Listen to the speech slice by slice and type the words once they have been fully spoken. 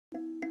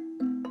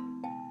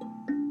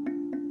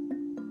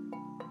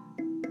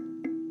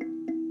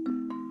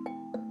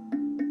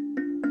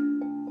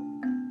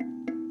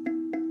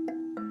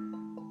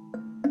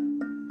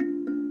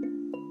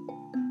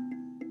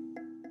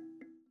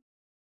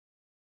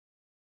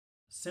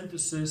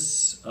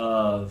Synthesis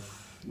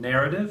of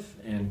narrative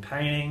and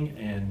painting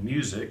and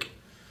music,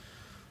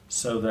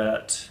 so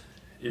that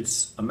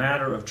it's a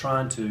matter of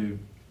trying to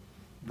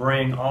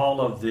bring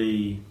all of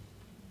the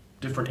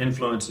different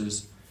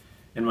influences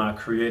in my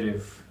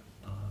creative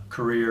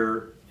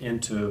career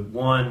into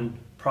one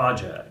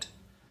project.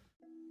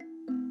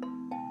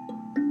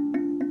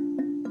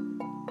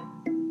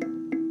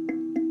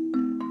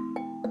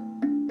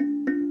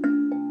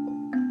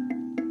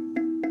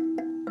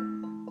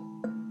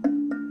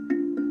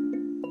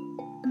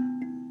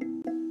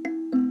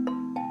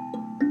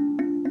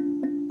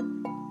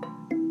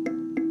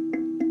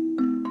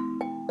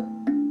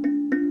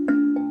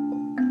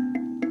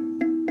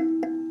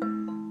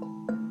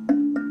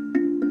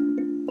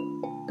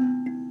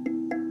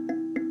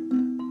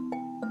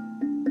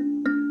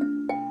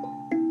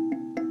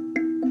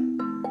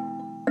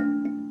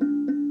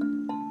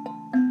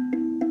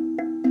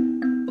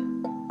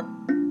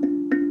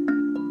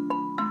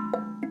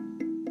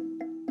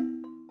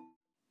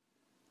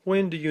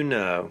 When do you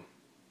know?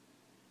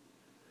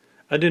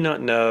 I do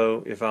not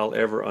know if I'll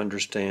ever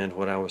understand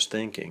what I was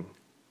thinking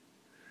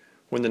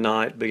when the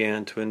night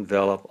began to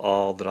envelop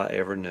all that I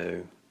ever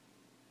knew.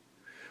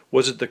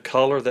 Was it the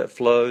color that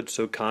flowed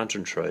so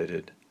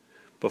concentrated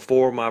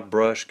before my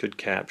brush could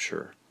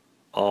capture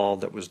all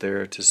that was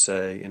there to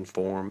say in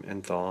form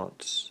and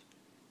thoughts?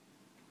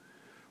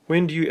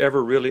 When do you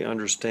ever really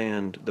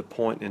understand the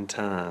point in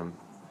time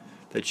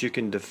that you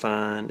can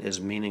define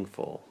as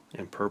meaningful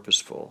and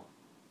purposeful?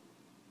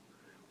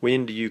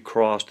 When do you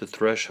cross the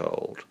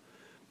threshold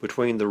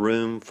between the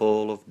room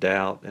full of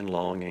doubt and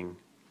longing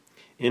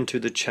into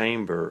the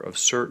chamber of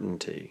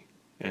certainty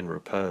and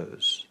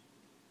repose?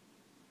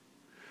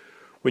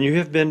 When you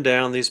have been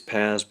down these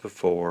paths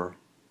before,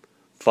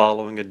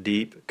 following a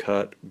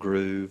deep-cut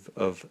groove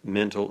of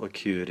mental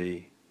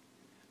acuity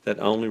that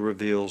only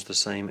reveals the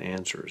same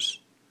answers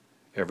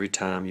every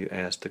time you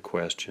ask the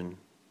question,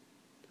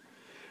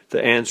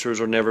 the answers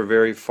are never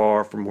very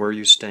far from where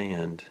you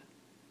stand,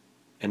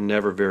 and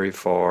never very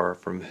far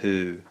from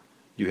who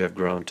you have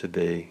grown to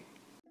be.